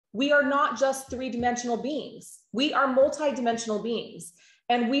We are not just three-dimensional beings. We are multi-dimensional beings.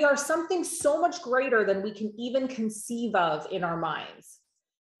 And we are something so much greater than we can even conceive of in our minds.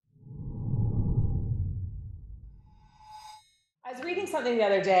 I was reading something the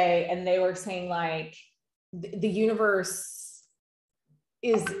other day and they were saying like the universe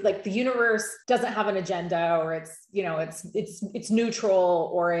is like, the universe doesn't have an agenda, or it's, you know, it's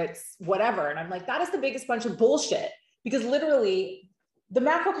neutral, or it's whatever. And I'm like, that is the biggest bunch of bullshit, because literally the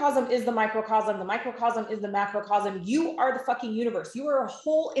macrocosm is the microcosm. The microcosm is the macrocosm. You are the fucking universe. You are a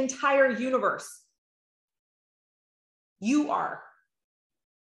whole entire universe. You are.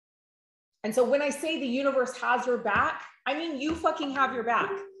 And so when I say the universe has your back, I mean, you fucking have your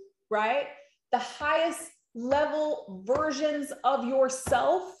back, right? The highest level versions of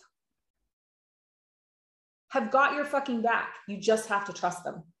yourself have got your fucking back. You just have to trust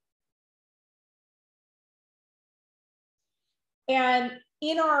them. And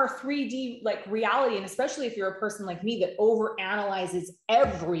in our 3D like reality, and especially if you're a person like me that overanalyzes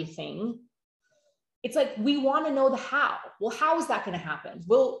everything, it's like, we want to know the how. Well, how is that going to happen?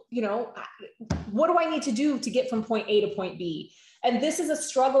 Well, you know, what do I need to do to get from point A to point B? And this is a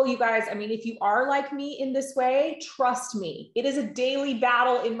struggle, you guys. I mean, if you are like me in this way, trust me, it is a daily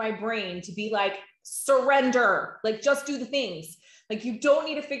battle in my brain to be like, surrender, like just do the things. Like, you don't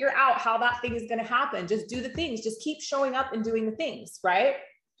need to figure out how that thing is going to happen. Just do the things. Just keep showing up and doing the things, right?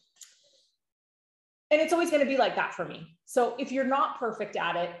 And it's always going to be like that for me. So if you're not perfect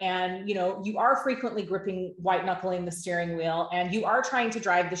at it, and you know, you are frequently gripping, white knuckling the steering wheel, and you are trying to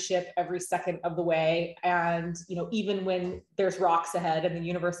drive the ship every second of the way, and you know, even when there's rocks ahead and the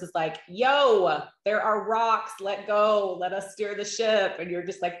universe is like, yo, there are rocks, let go, let us steer the ship, and you're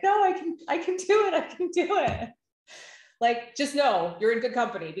just like, no, I can do it, I can do it. Like, just know you're in good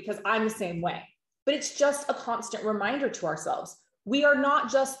company, because I'm the same way. But it's just a constant reminder to ourselves. We are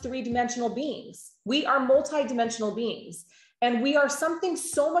not just three-dimensional beings. We are multi-dimensional beings. And we are something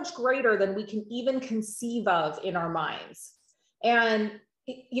so much greater than we can even conceive of in our minds. And,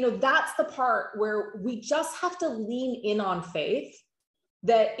 you know, that's the part where we just have to lean in on faith,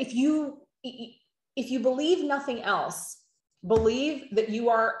 that if you believe nothing else, believe that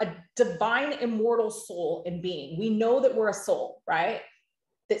you are a divine, immortal soul and being. We know that we're a soul, right?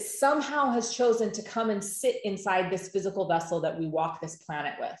 That somehow has chosen to come and sit inside this physical vessel that we walk this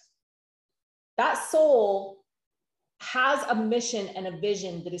planet with. That soul has a mission and a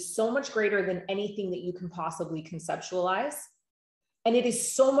vision that is so much greater than anything that you can possibly conceptualize. And it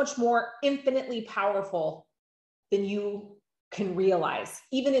is so much more infinitely powerful than you can realize,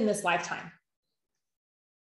 even in this lifetime.